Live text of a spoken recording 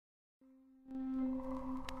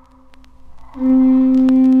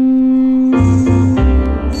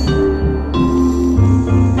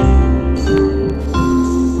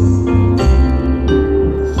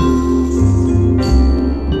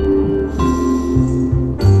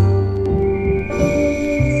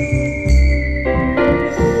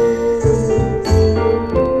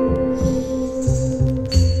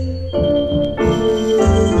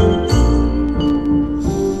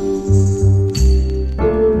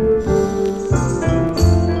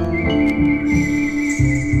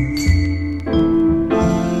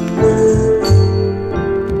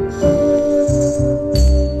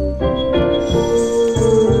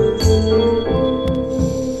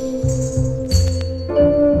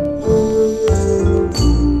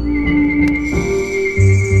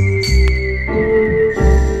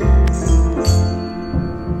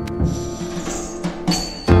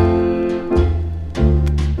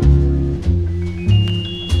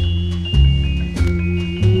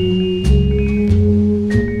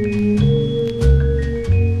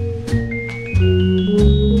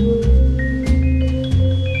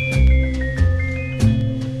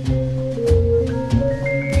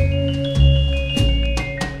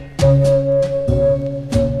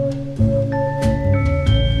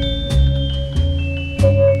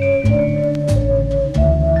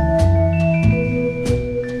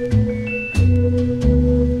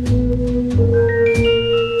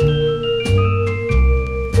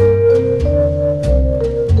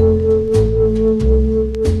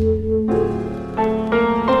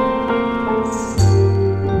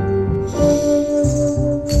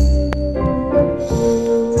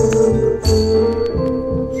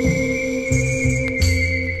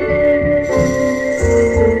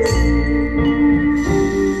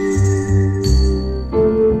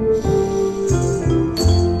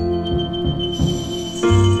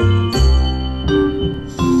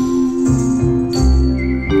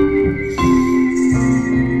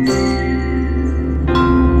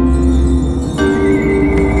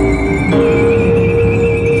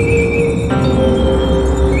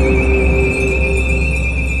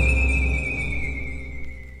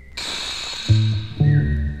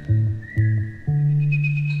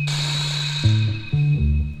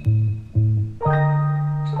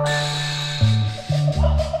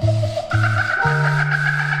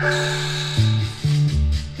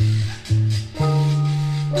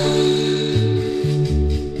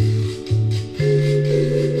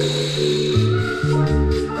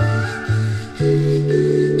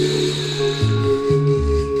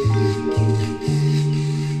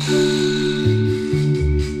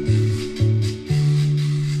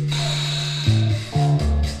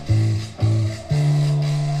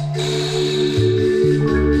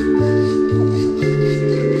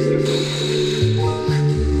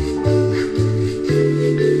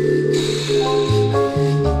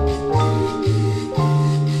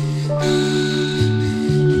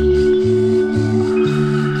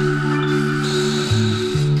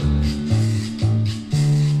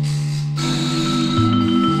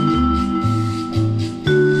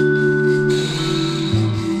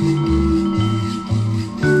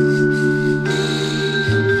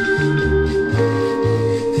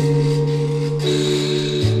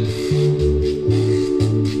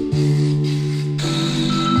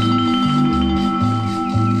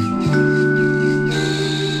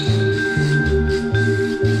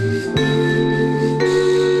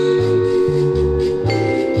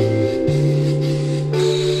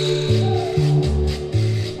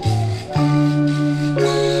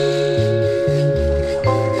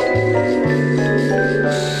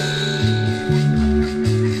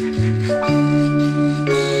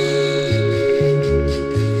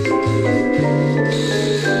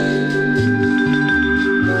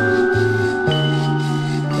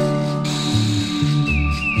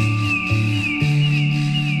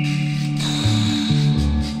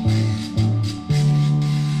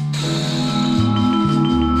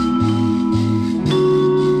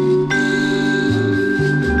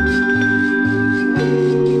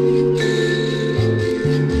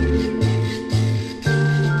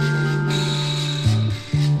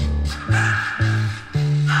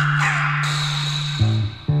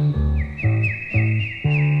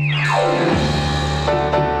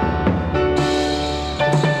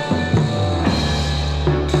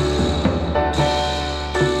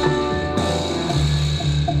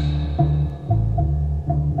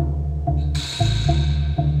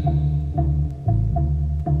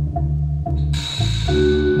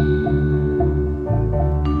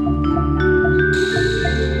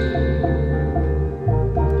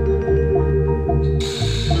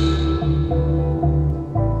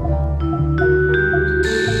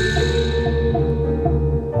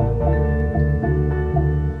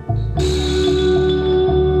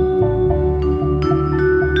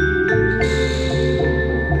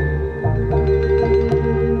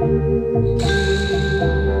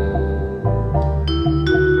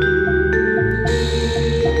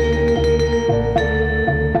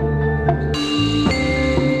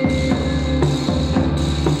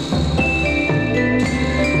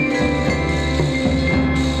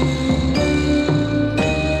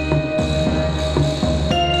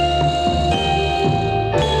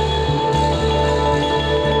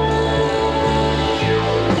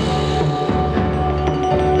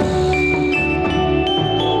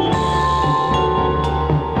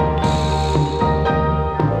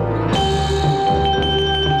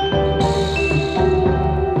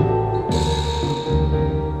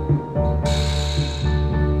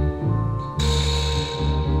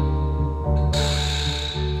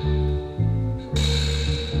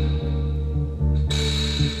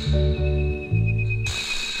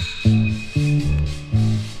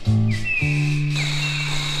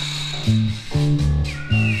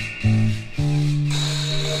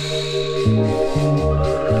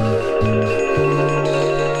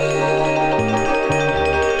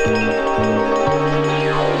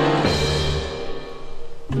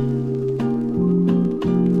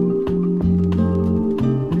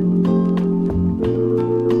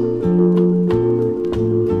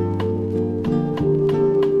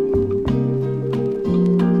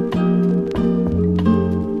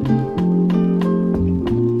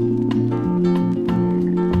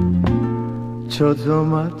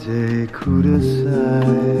Chotomate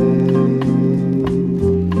kudasai.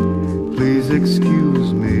 Please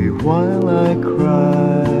excuse me while I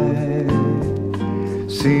cry.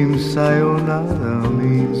 Seems sayonara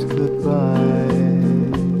means goodbye,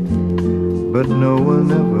 but no one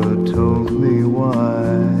ever told me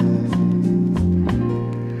why.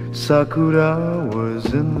 Sakura was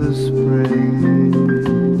in the spring,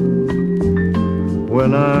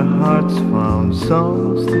 when our hearts found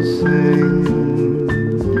songs to sing.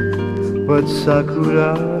 But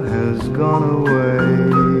Sakura has gone away,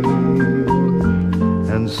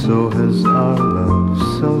 and so has our love,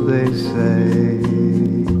 so they say.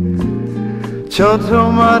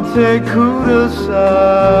 Chotomate kudasai.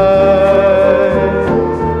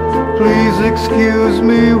 Please excuse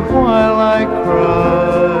me while I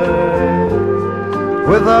cry.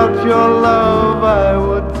 Without your love I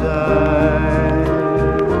would die.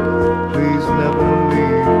 Please never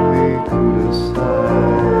leave me, kudasai.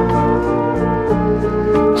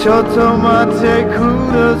 Chotomate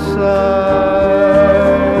kudasai.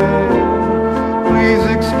 Please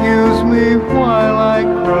excuse me while I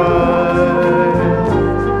cry.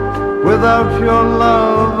 Without your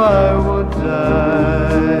love I would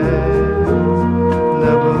die.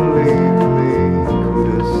 Never leave me,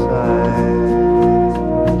 kudasai.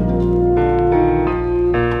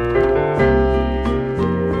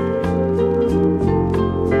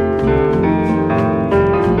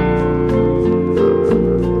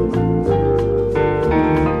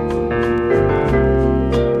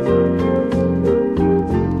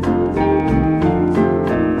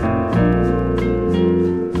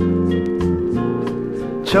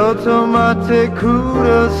 Chotomate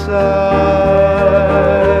kudasai.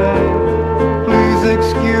 Please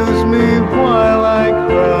excuse me while I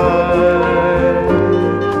cry.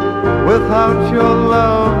 Without your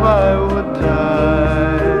love I would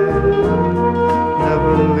die.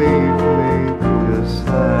 Never leave me,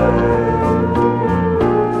 kudasai.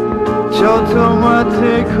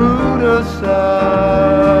 Chotomate kudasai.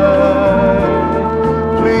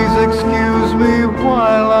 Please excuse me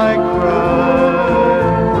while I cry.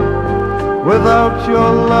 Without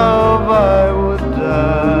your love I would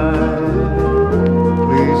die.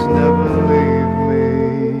 Please never leave me.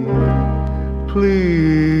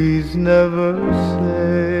 Please never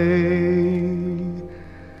say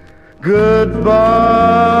goodbye.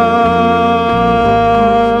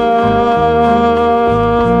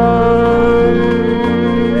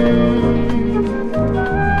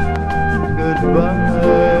 Goodbye.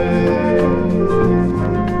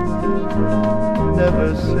 Never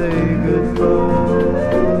say goodbye.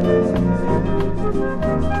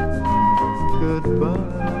 Goodbye.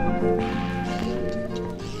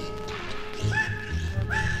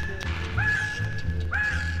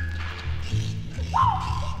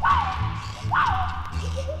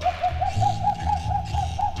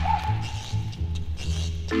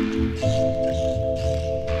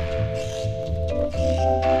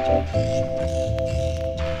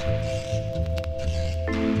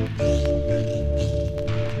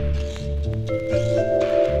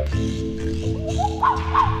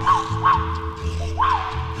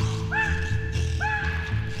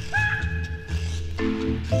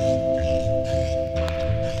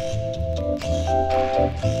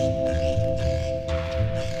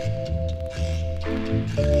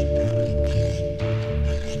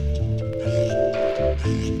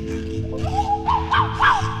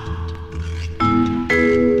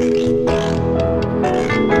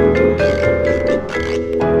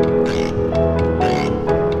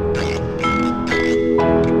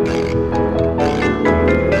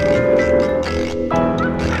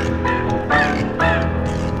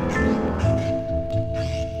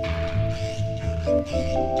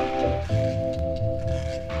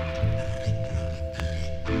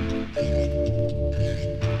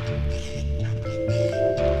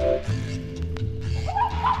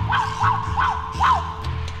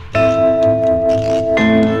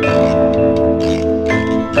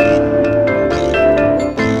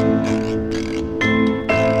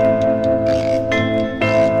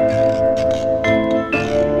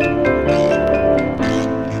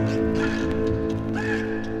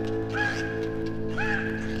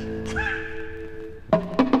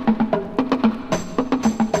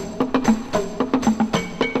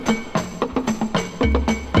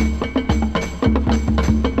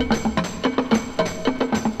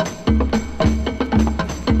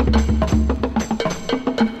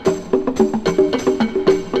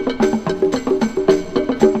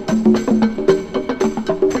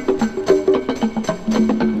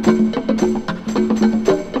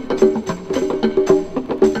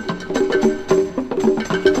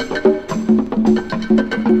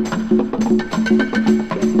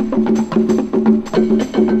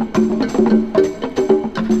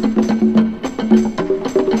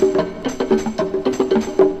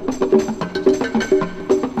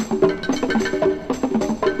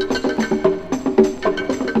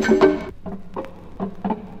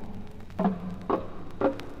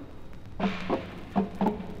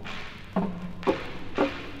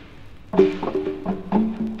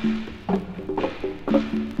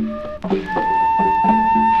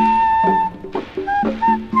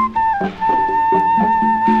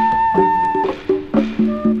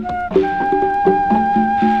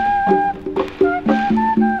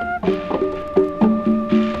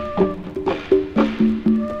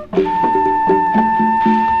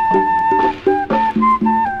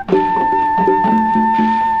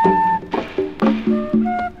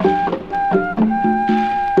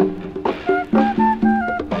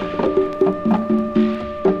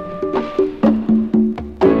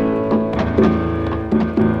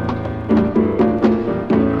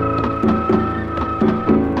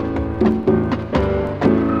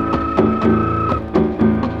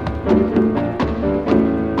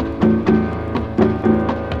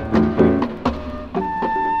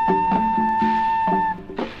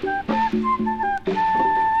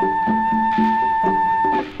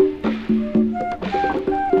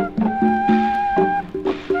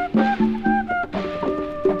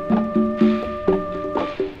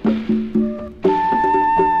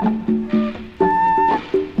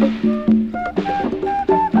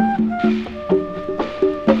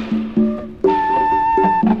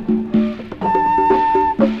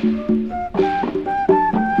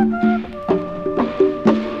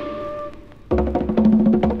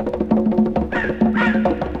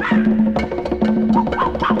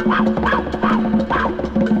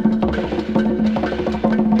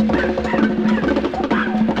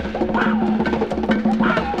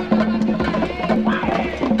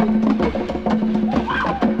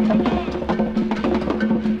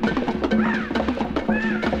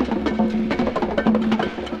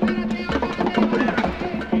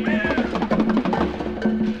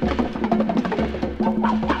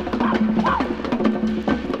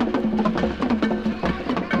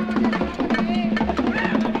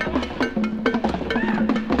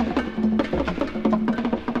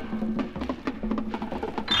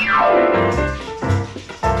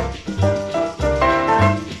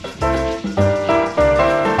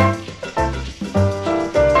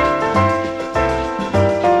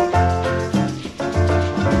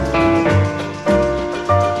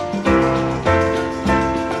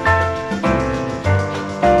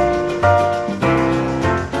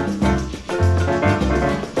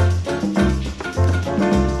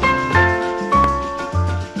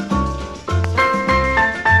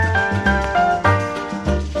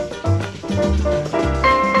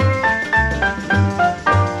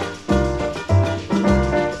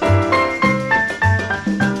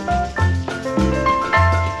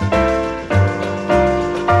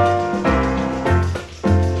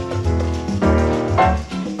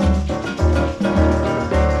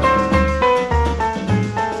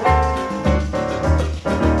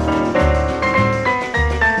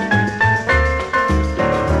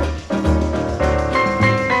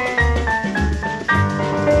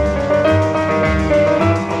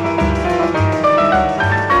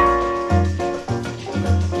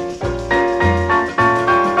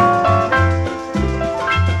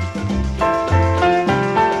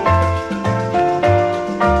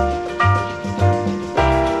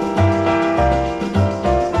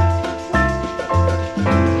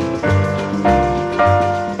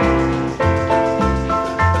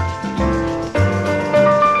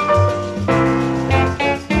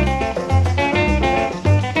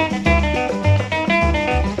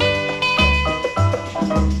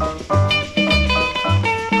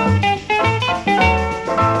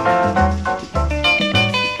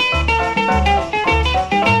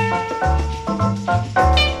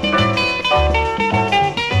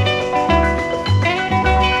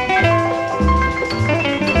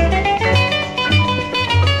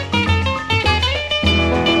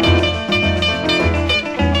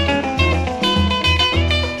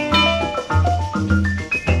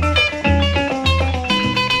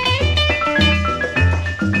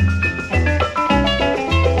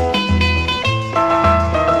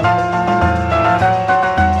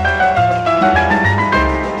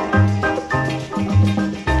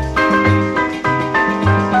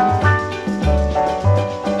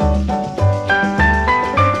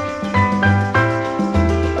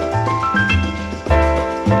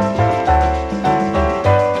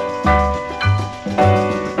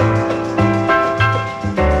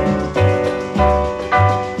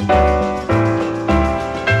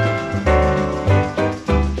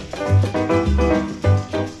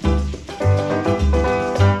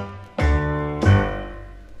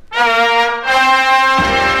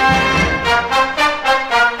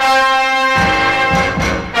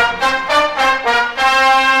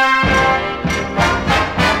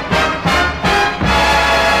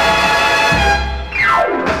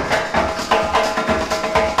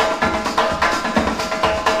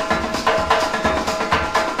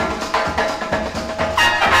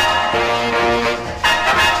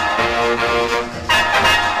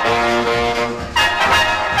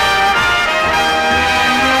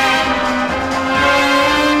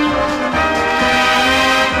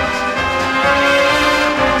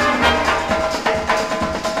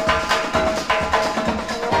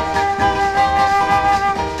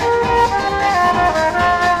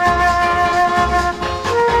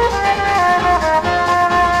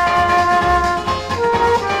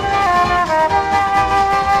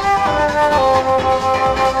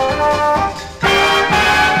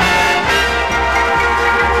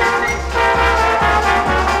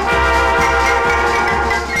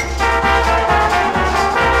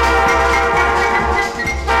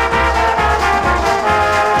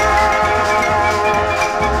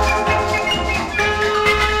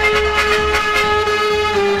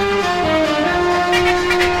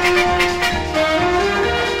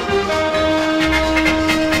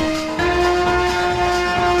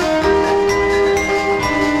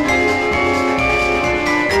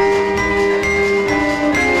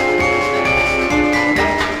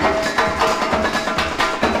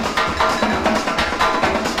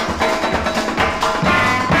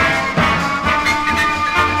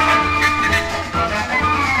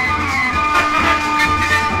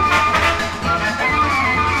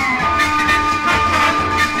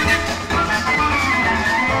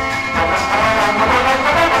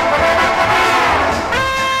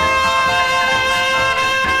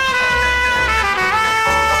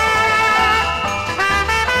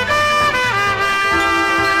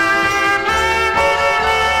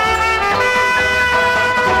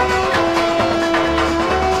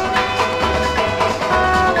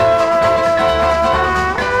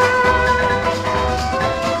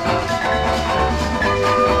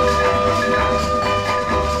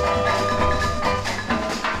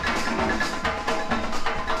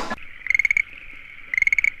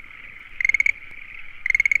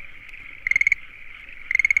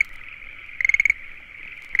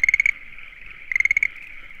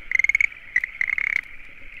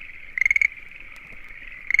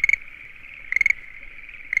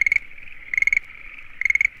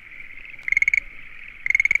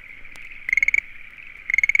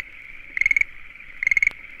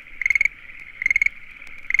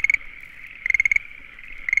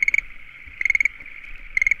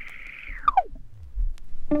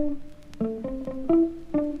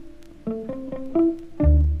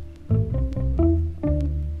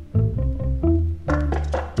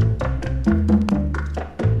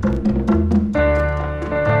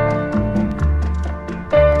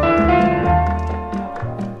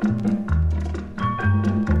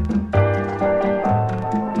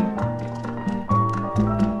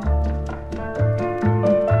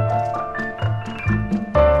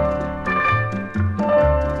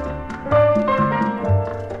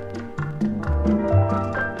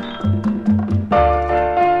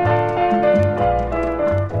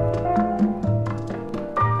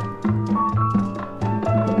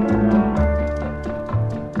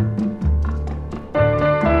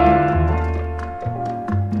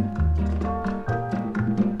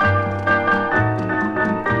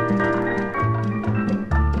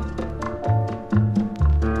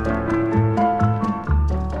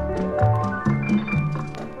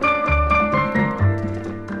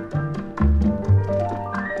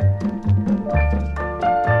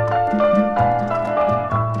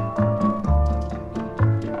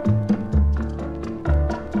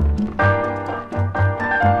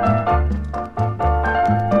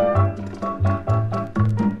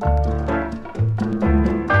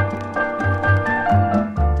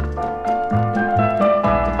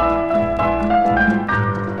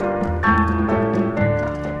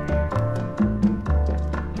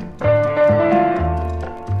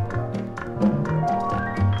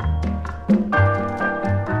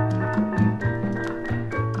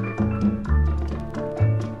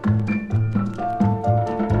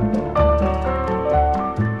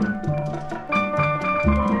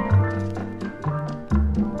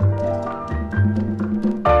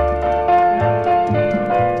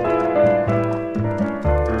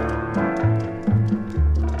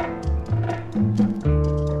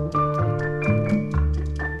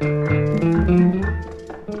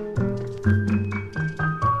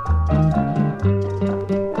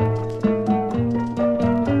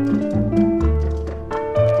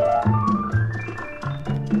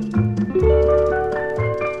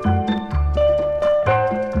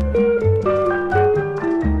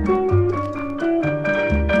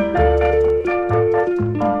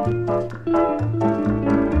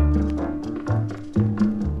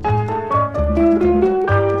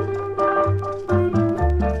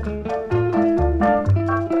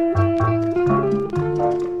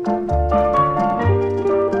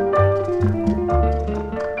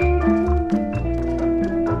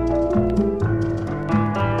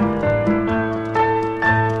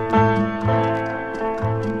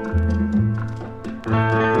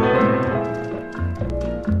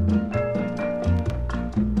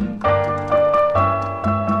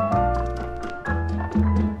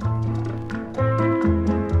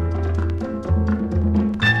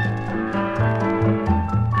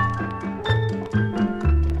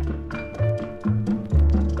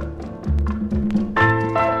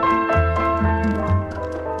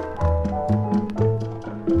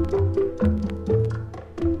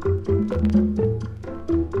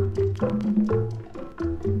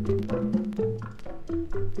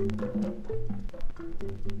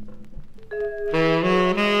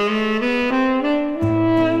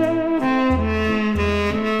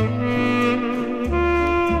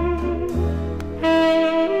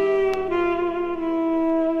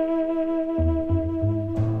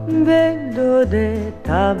 ベッドで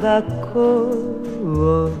タバコ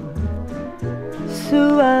を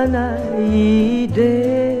吸わない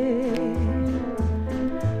で、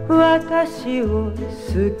私を好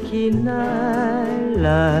きな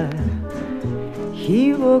ら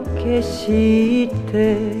火を消し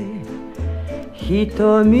て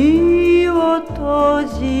瞳を閉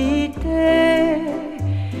じて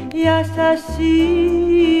優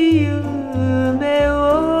しい夢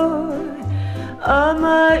を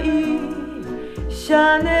甘いシ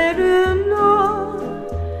ャネルの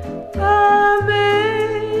ため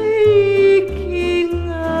息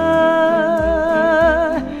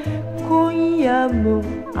が今夜も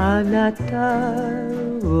あなた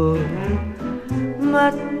を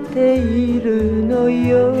待っているの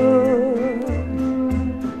よ。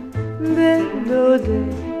ベッドで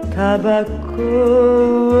タバコ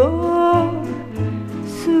を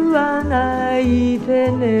吸わない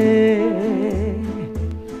でね。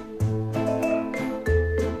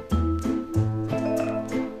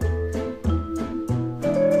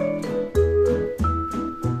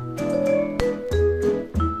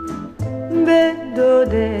ベッド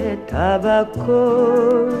でタバコ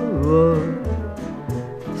を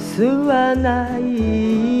吸わな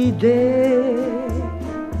いで、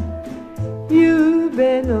ゆう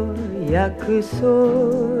べの約束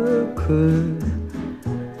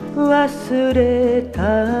忘れ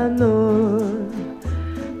たの。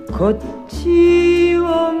こっち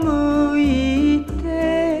を向い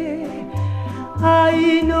て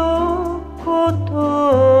愛の言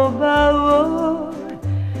葉を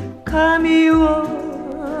髪を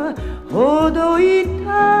ほどい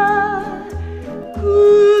た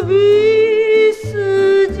首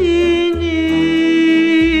筋に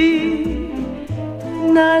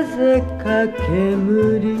なぜか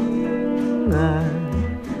煙が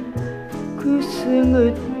くすぐ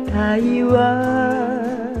ったいわ。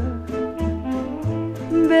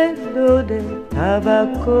ベッドでタバ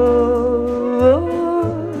コを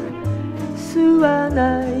吸わ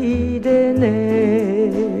ないで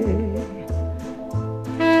ね。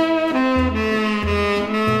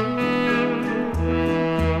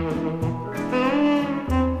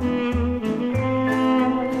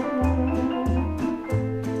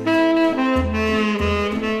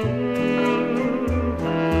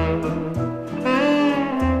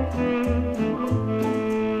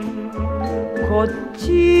こっ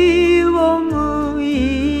ちを向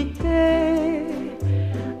いて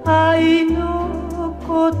愛の言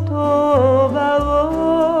葉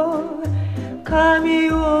を髪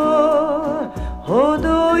をほ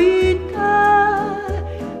どいた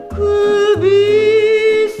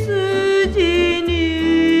首筋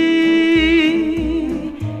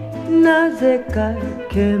になぜか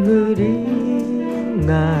煙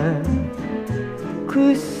が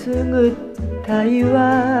くすぐったい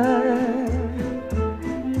わ。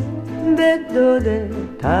ベッドで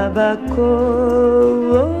タバコ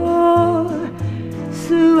を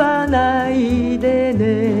吸わないでね。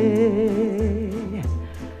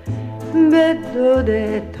ベッド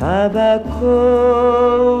でタバコ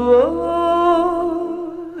を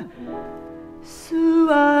吸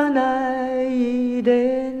わない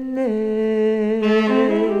でね。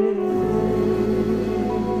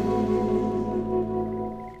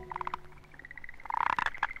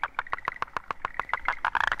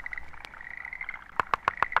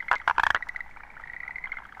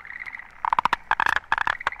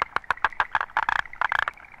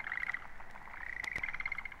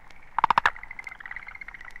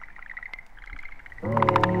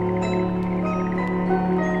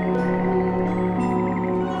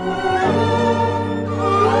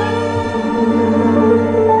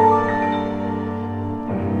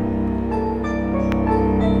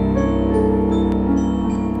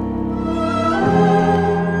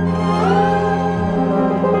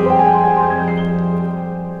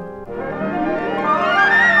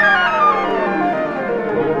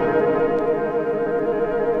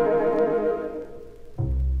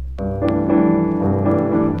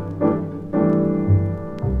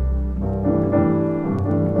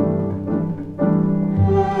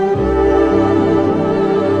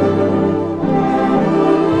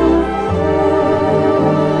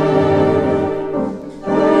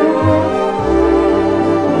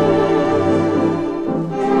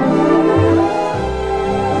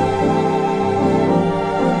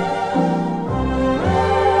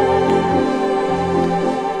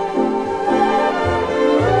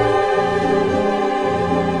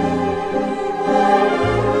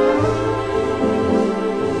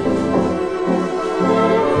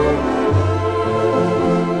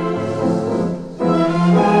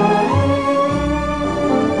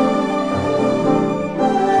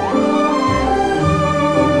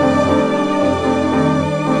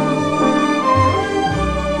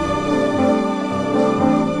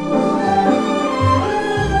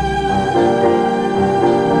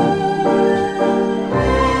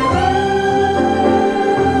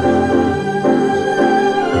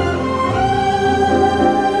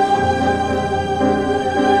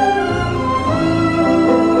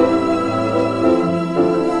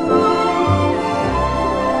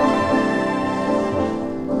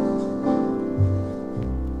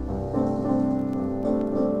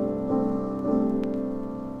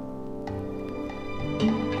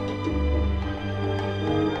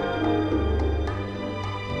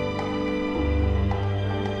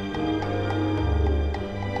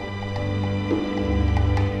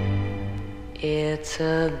It's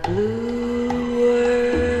a blue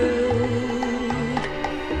world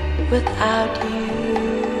without you.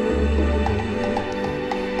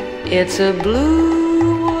 It's a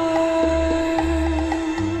blue world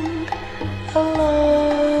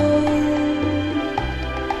alone.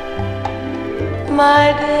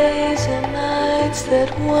 My days and nights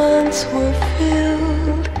that once were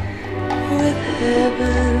filled with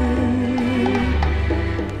heaven,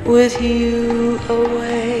 with you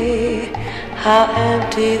away, how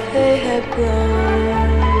empty they have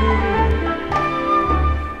grown.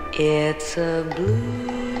 It's a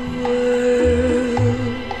blue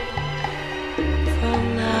world from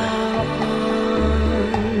now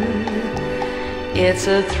on. It's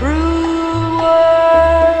a through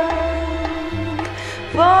world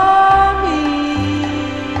for me.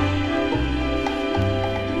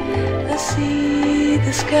 The sea,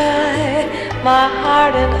 the sky, my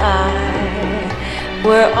heart and I,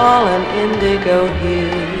 we're all an indigo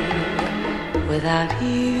hue. Without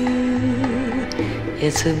you,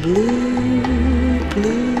 it's a blue,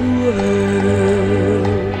 blue world.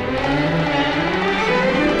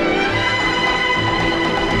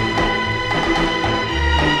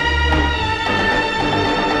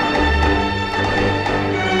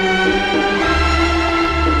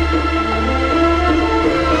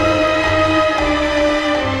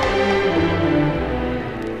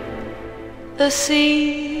 The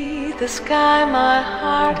sea, the sky, my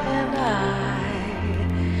heart and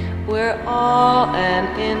I, we're all an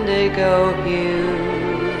indigo hue.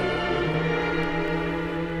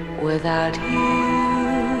 Without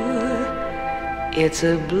you, it's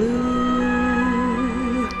a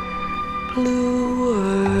blue, blue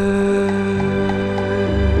world.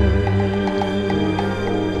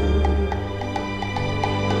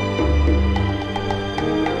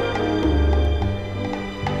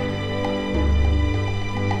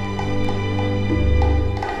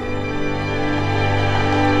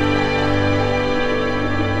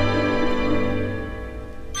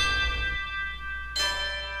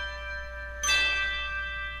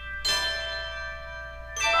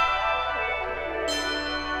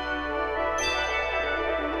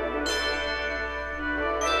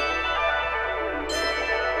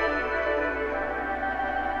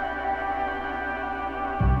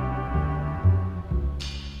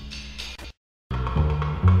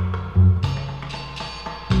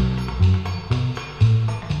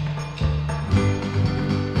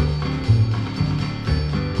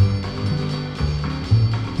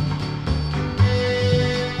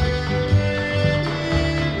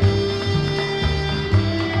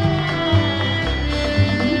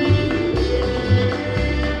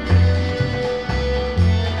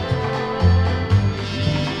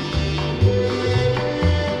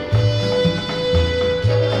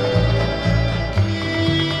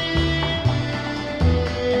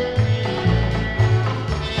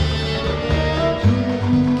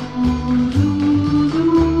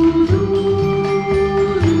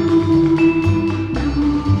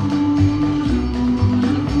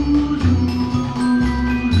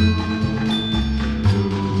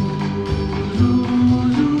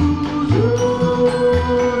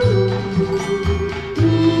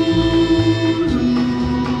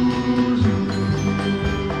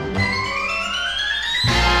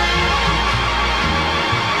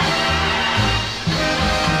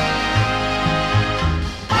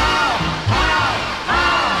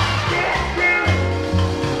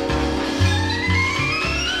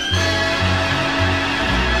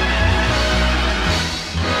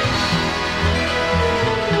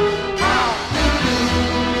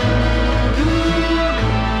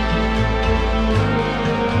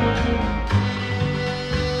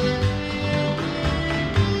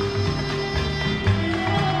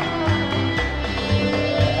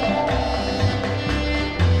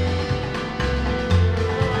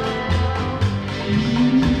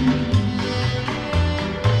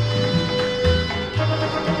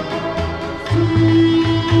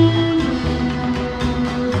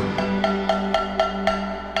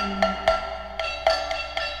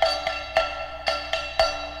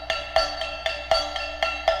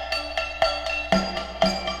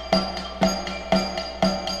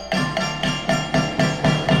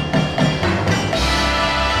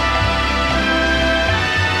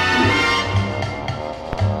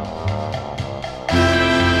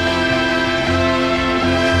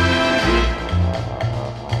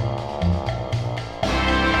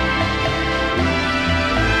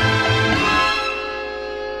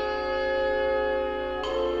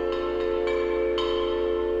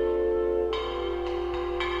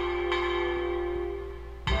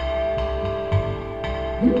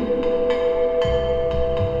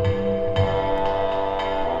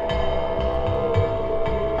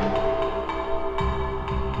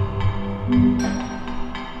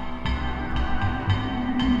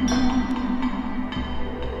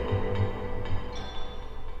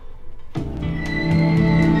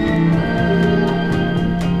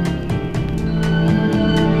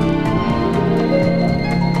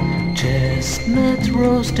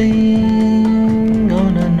 roasting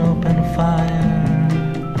on an open fire,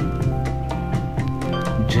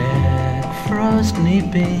 Jack Frost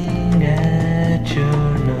nipping at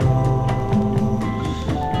your nose,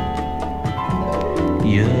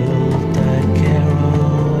 Yuletide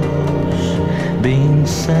carols being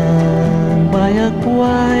sung by a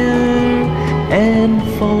choir, and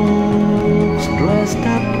folks dressed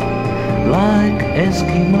up like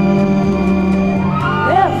Eskimos.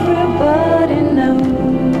 Everybody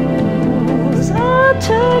knows a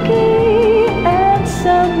turkey and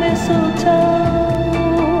some mistletoe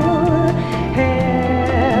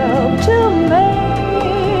help to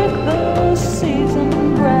make the season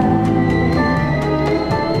bright.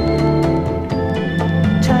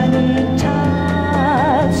 Tiny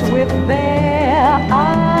tots with their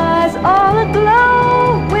eyes all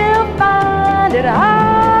aglow will find it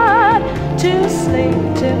hard to sleep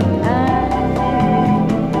tonight.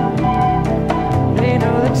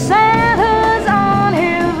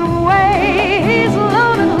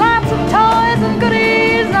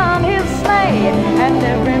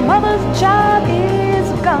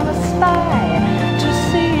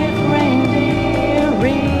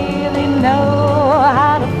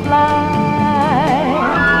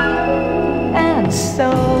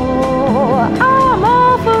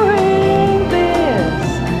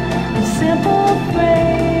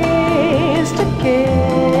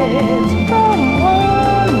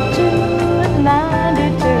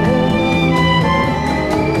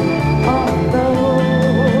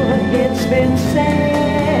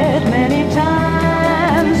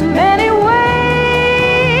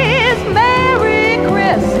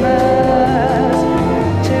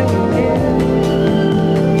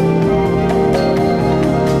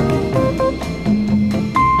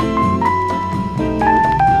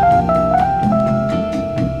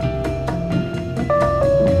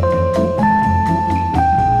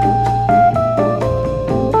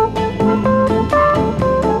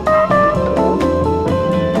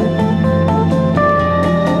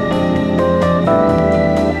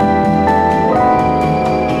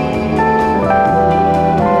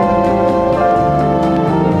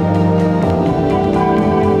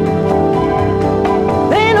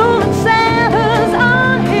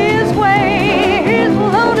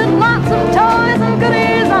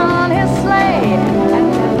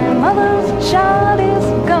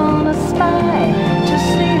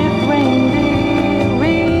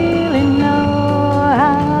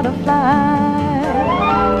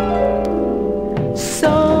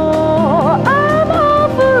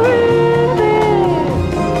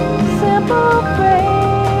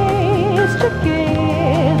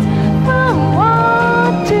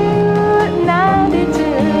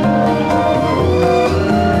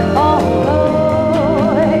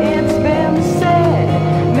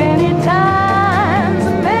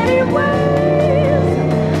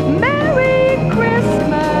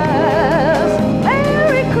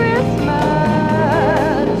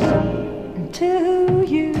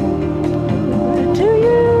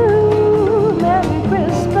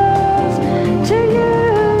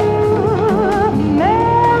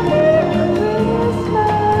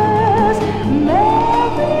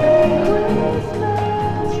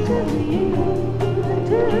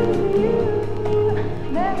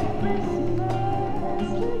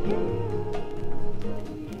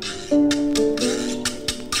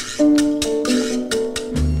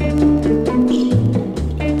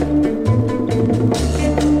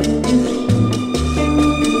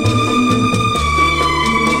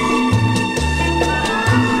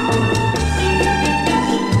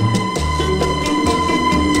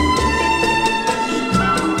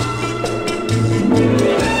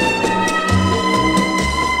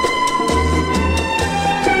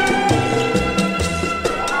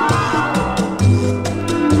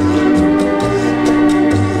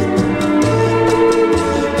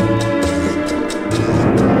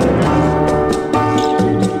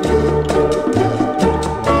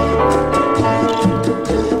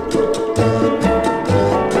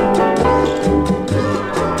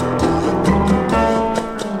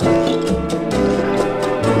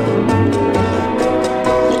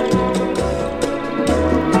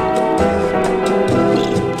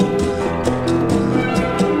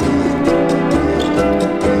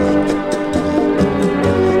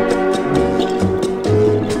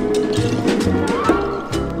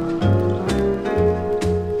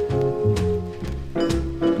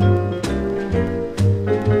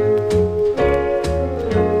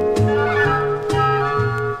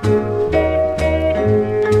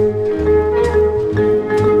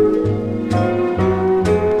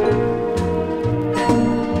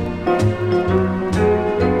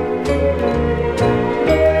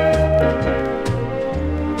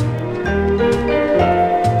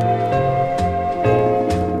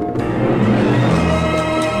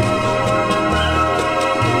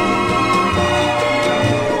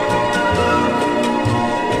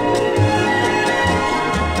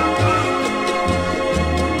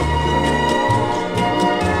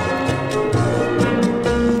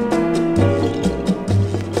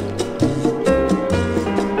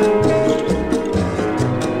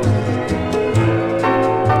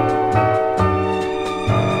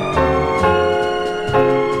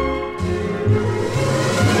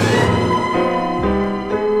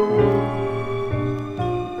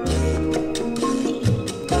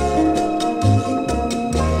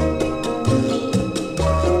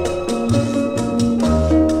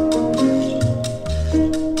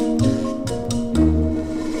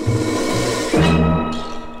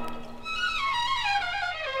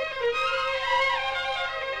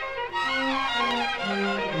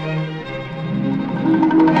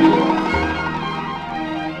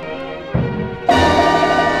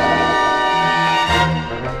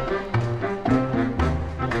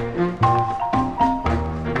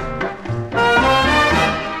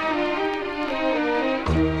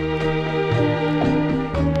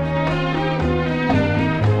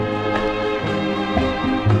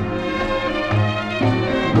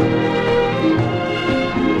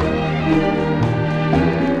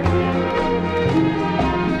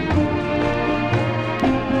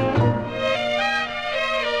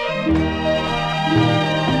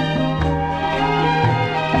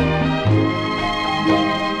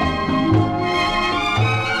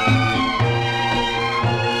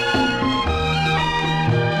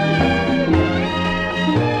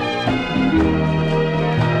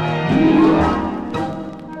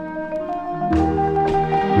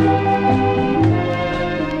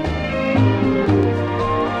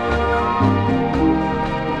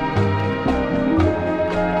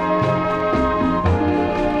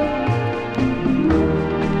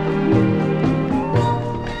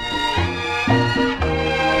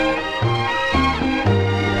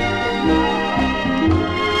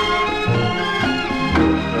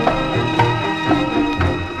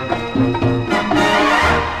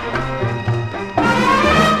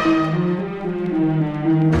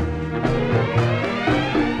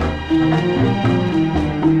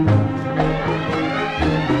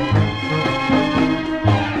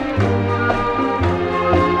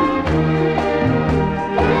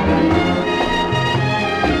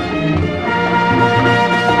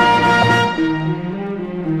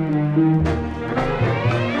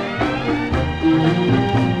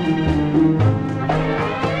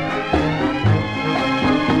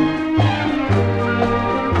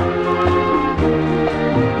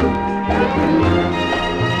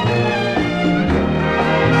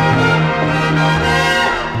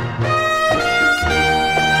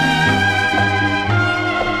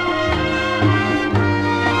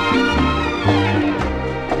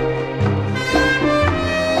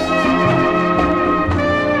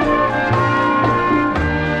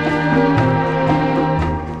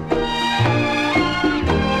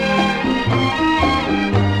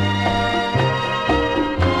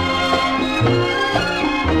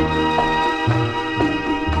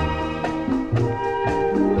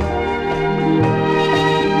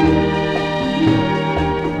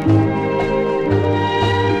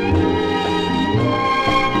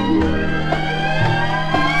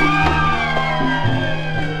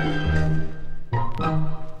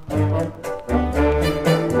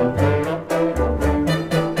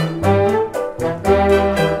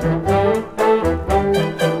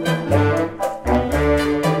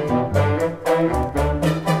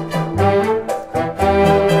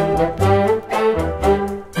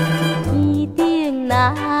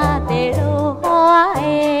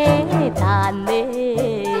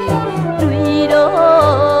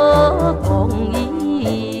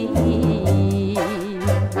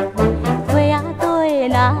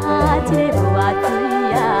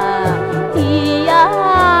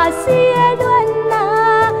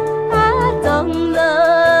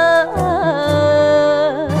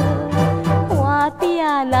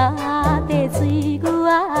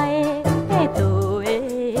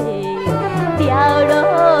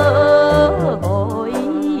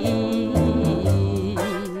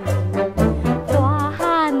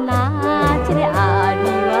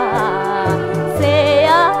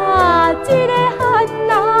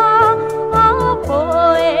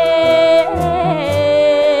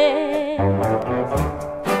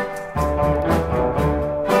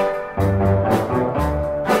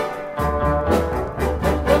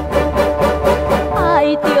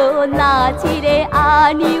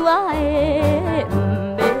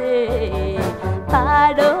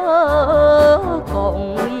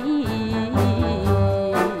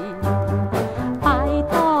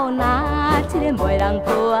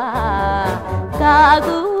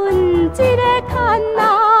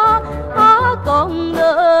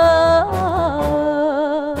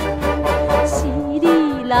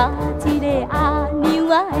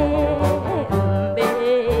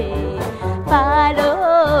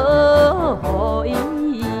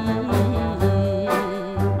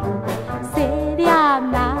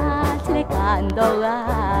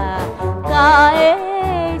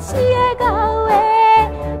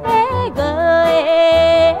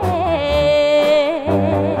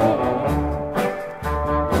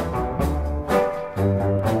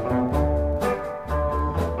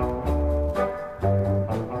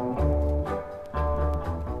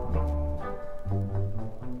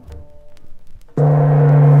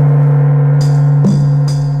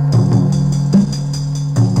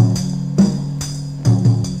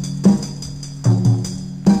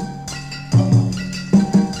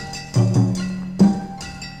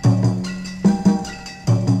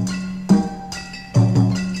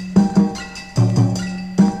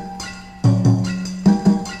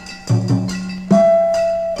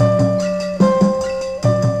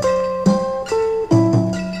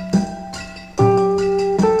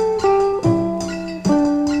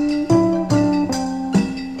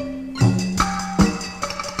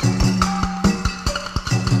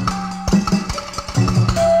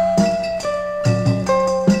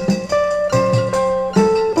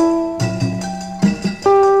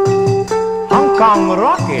 Kong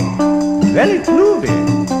rocket, very groovy.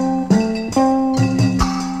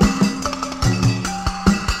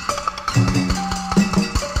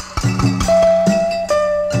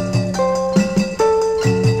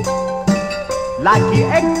 Like the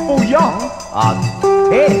egg bouillon are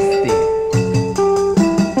tasty.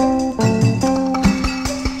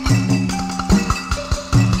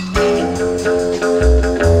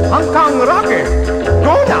 Hong Kong rocket,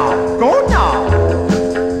 go now, go now.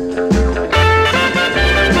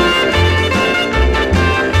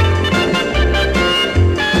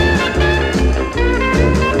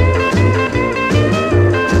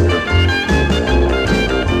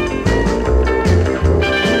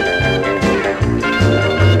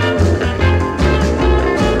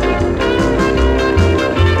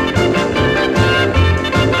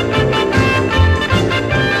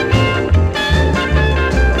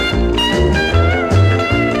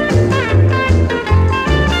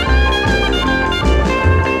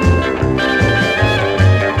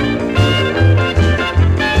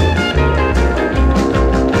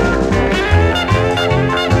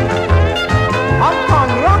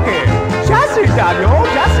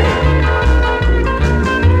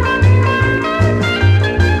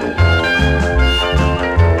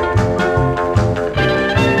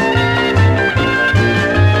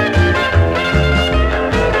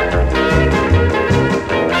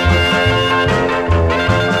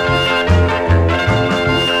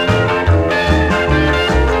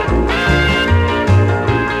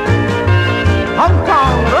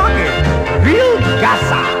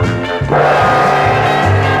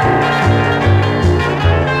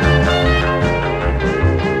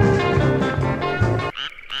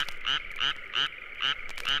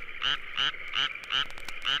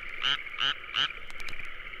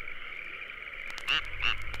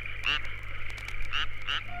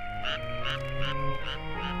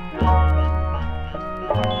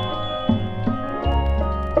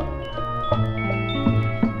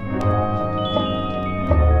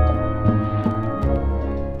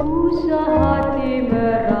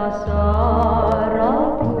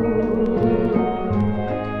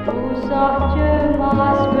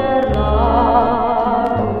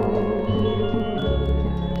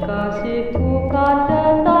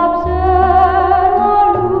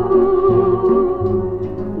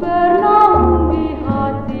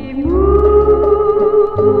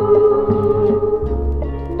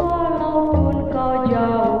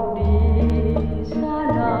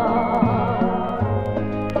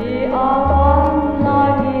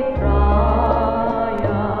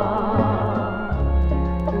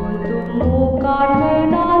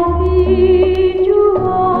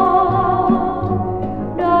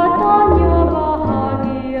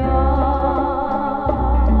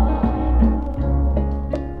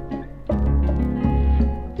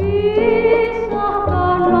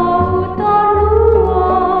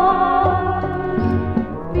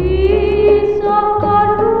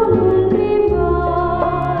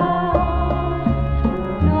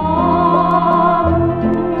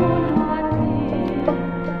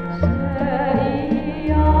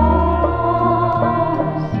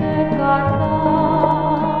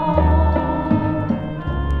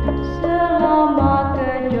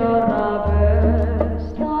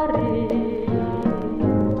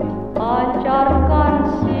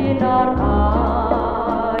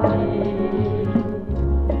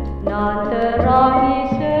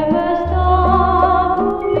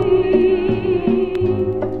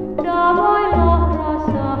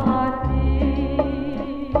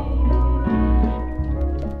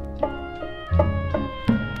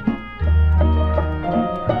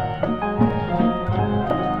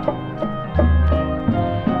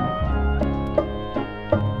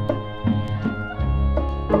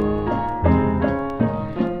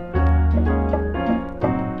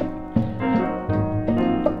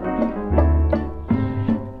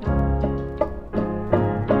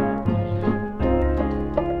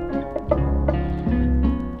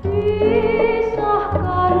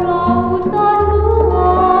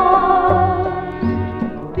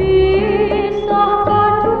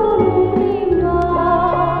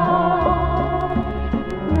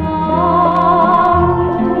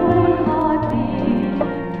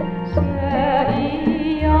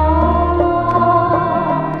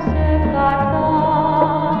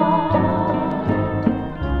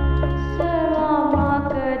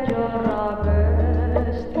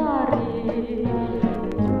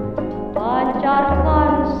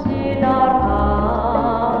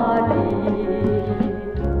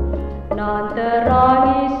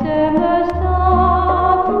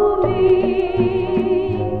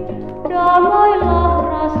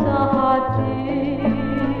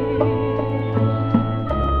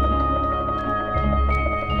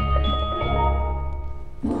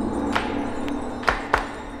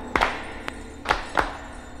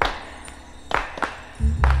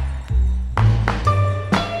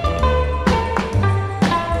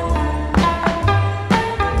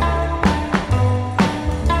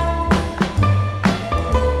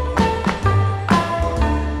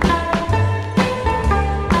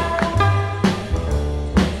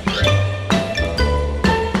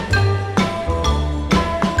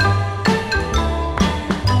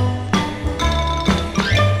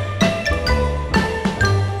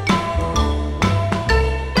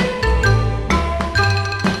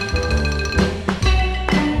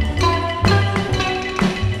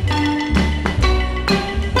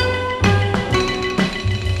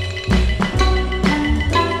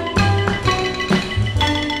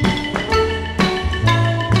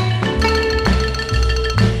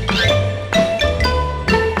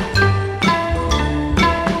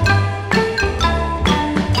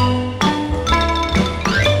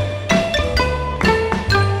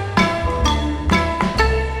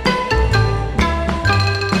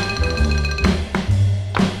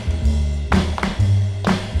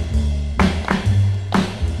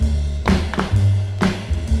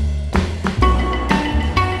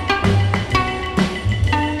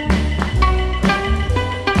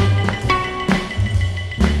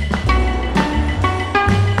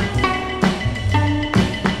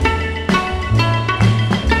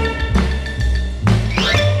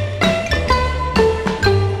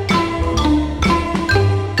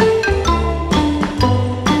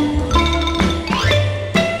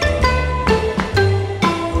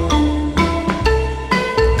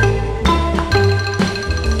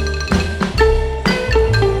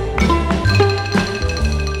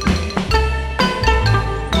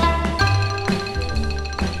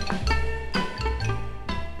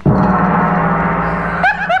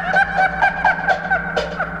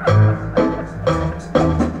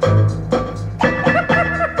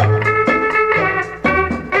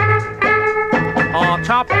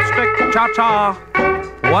 cha-cha.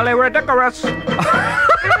 Wally ridiculous.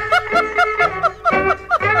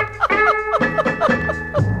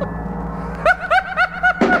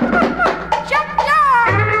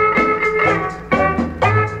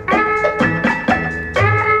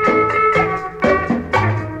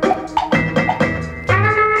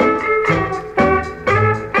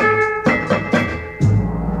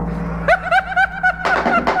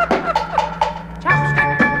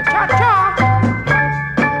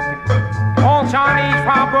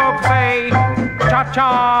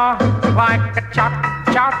 Cha-cha, like a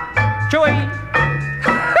chop-chop chewy.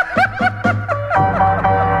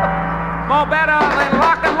 More better than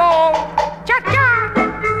rock and roll. Cha-cha.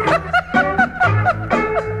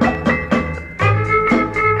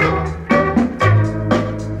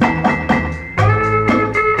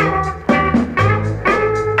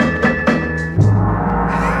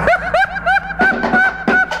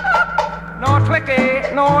 No clicky,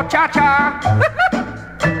 no cha-cha.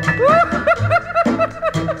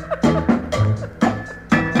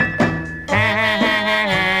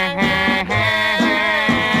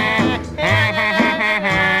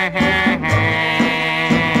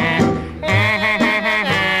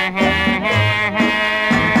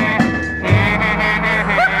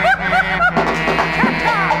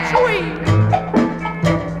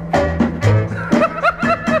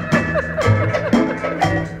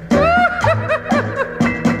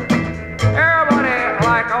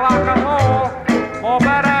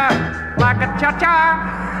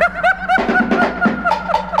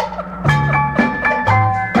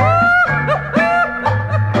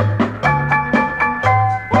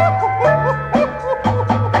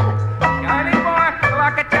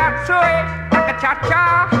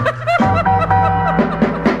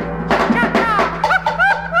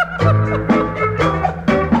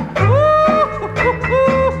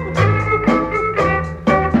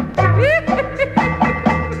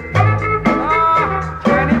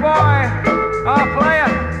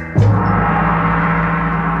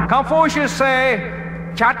 Confucius say,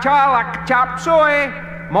 cha-cha like chop suey,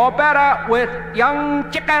 more better with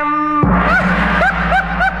young chicken.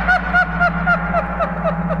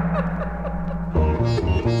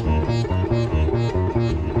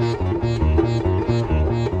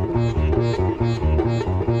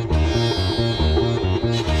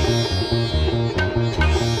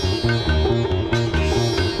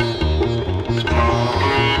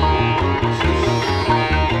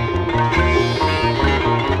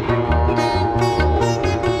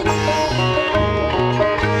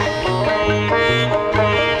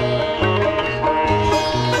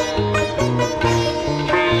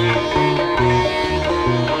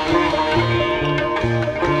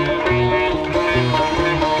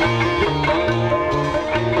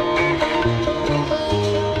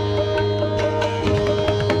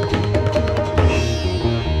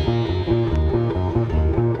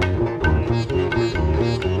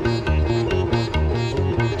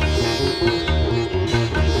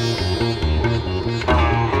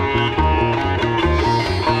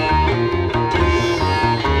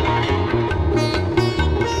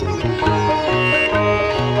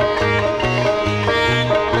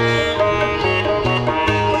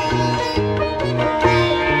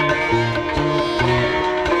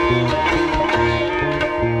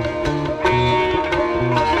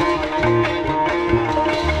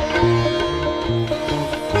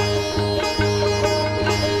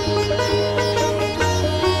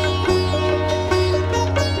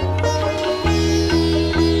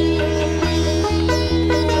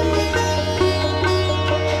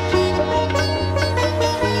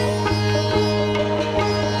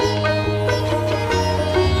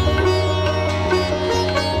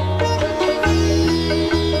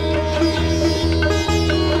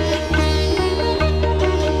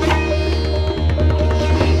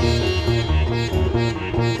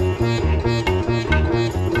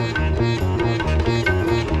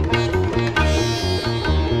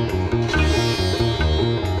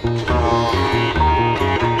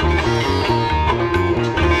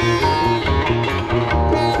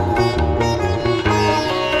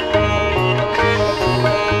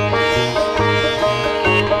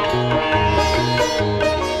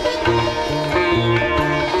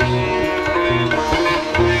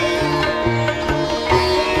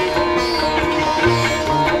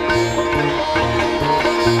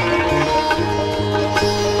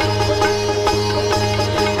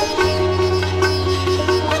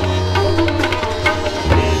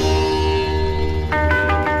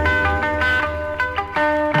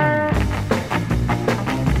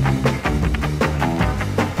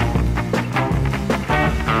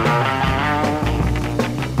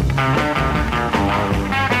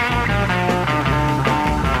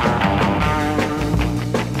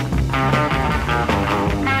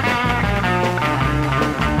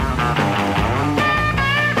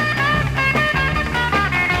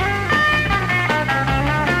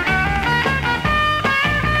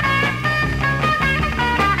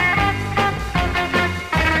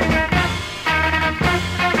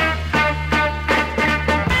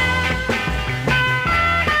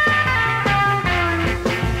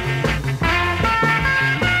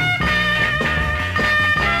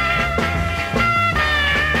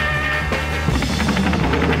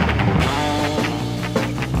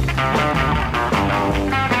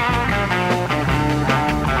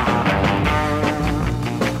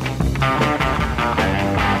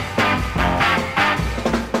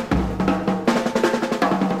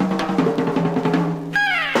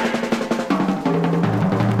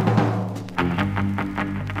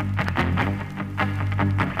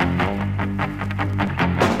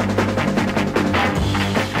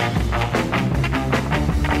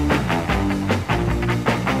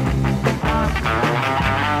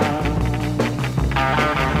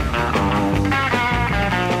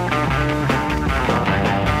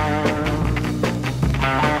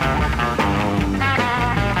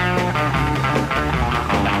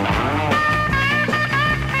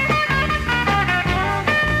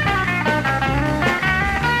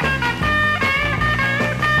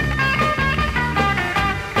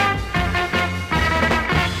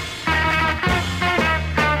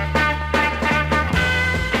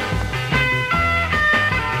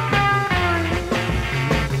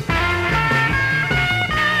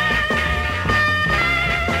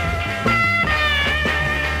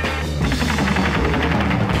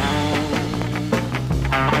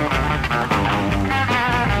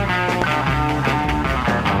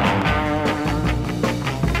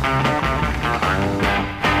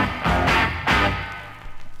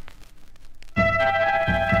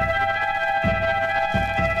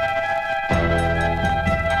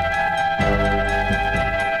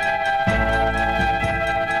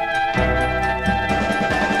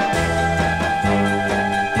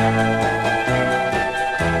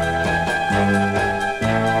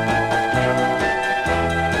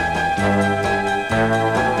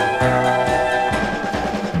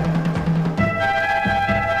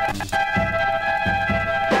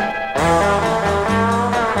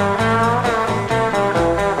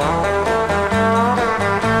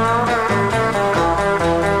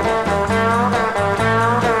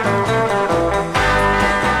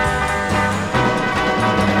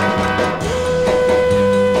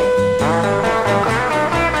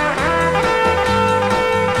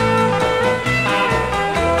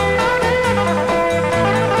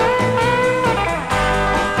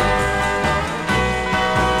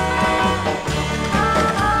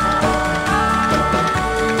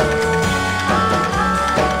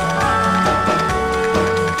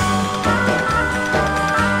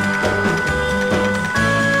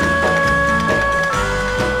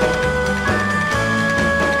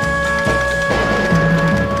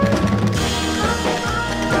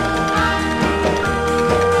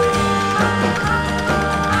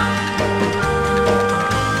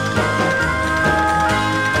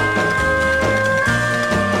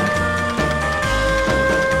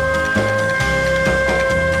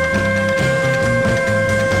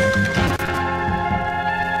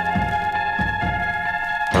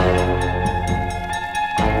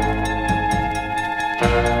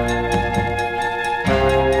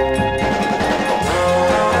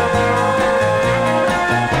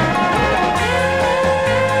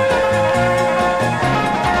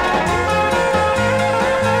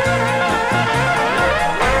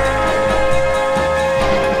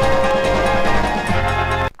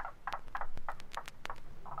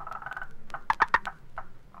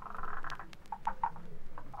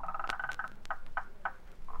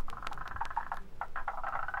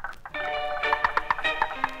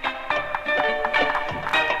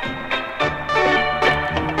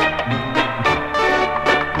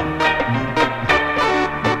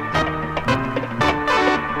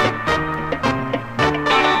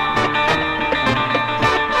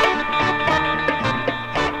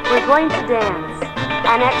 going to dance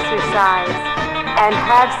and exercise and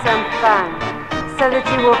have some fun so that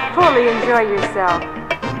you will fully enjoy yourself.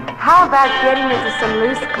 How about getting into some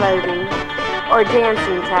loose clothing or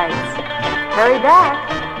dancing tights? Hurry back.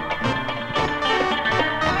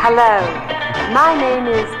 Hello, my name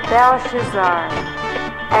is Belshazzar,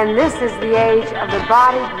 and this is the age of the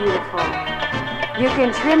body beautiful. You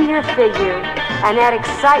can trim your figure and add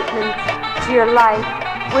excitement to your life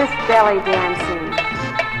with belly dancing.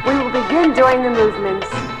 We will begin doing the movements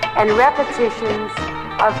and repetitions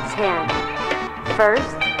of 10.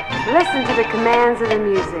 First, listen to the commands of the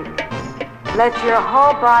music. Let your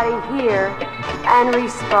whole body hear and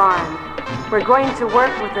respond. We're going to work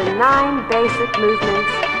with the 9 basic movements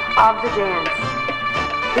of the dance.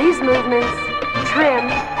 These movements trim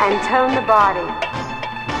and tone the body.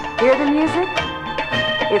 Hear the music?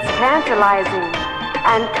 It's tantalizing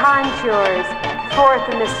and contours forth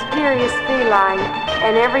a mysterious feline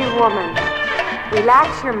in every woman.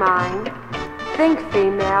 Relax your mind. Think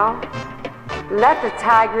female. Let the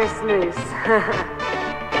tigress loose.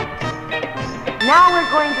 Now we're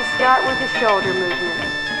going to start with the shoulder movement.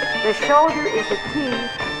 The shoulder is the key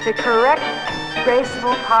to correct,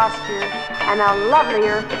 graceful posture and a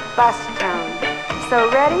lovelier bust tone. So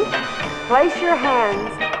ready? Place your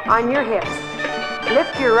hands on your hips.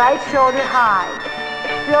 Lift your right shoulder high.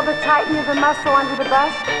 Feel the tightening of the muscle under the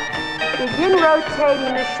bust. Begin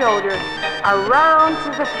rotating the shoulder around to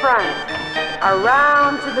the front,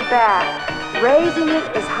 around to the back, raising it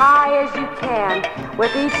as high as you can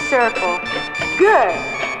with each circle. Good.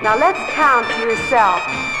 Now let's count to yourself.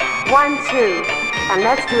 1, 2, and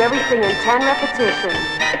let's do everything in 10 repetitions.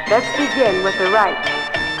 Let's begin with the right.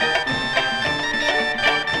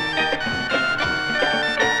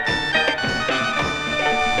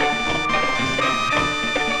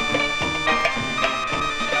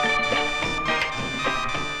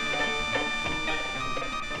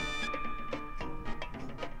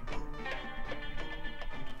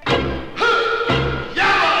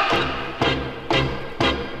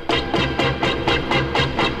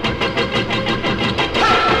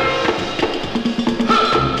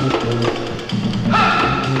 Ha!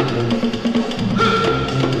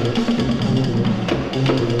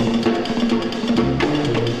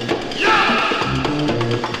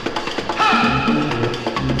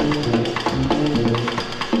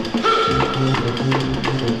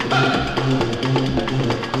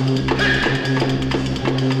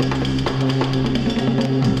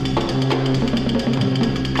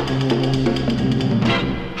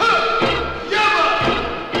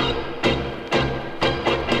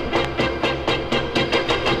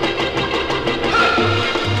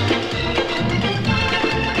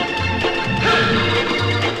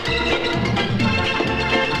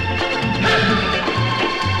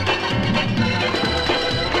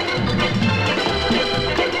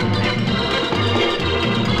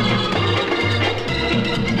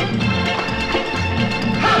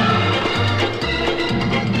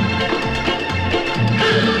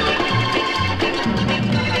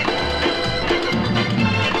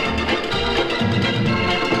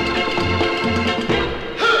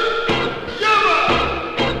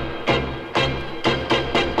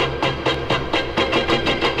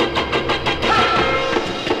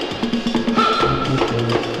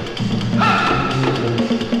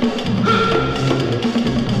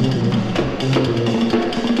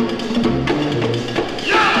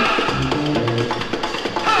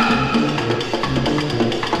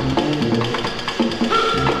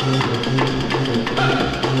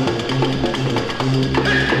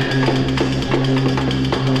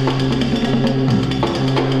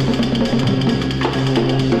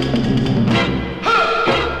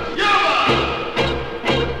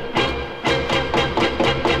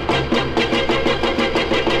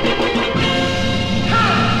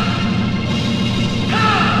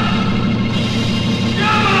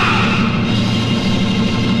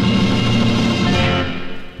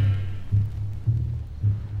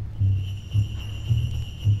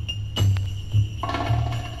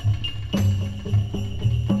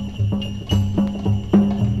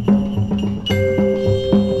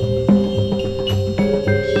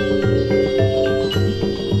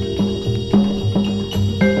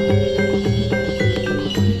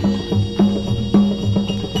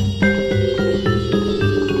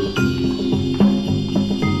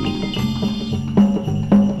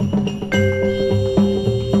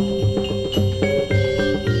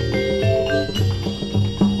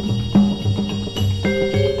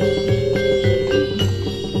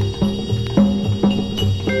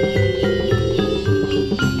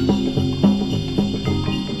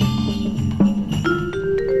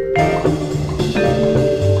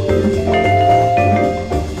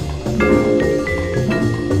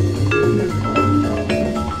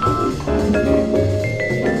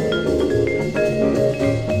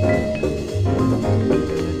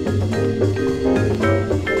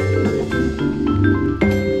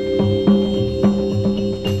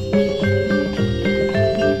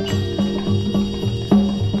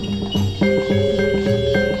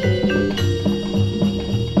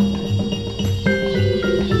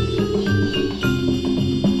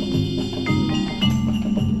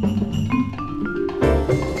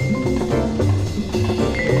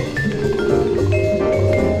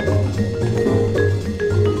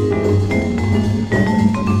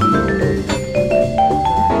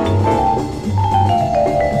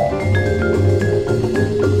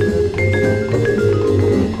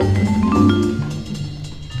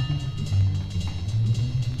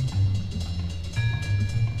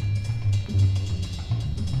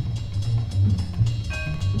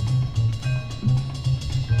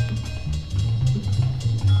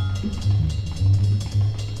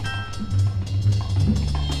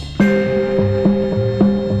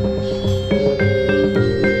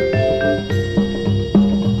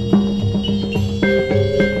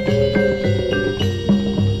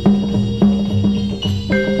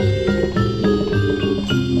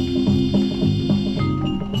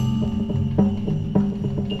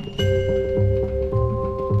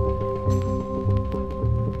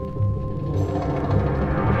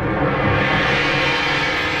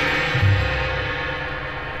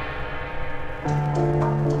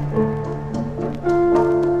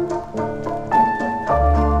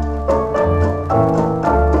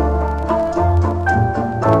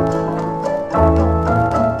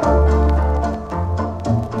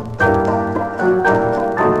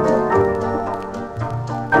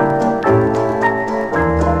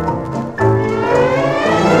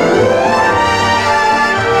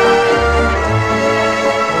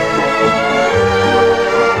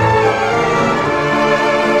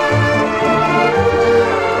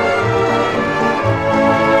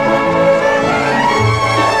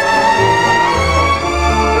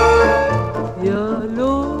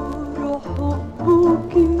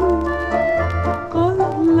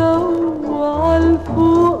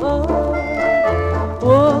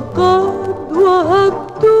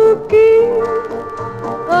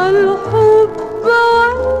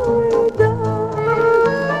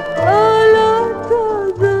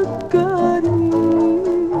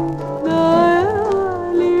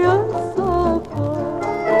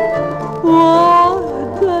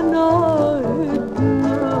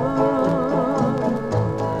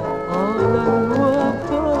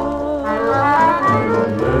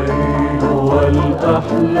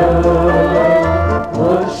 أحلى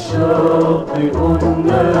والشاطئ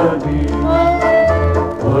النادي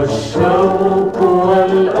والشوق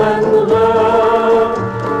والأنغام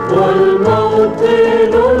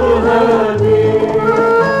والموطن الهادي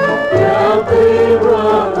يا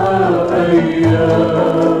طيبها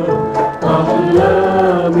أيام أحلى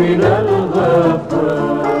من الغفا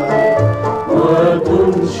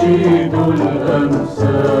وتنشد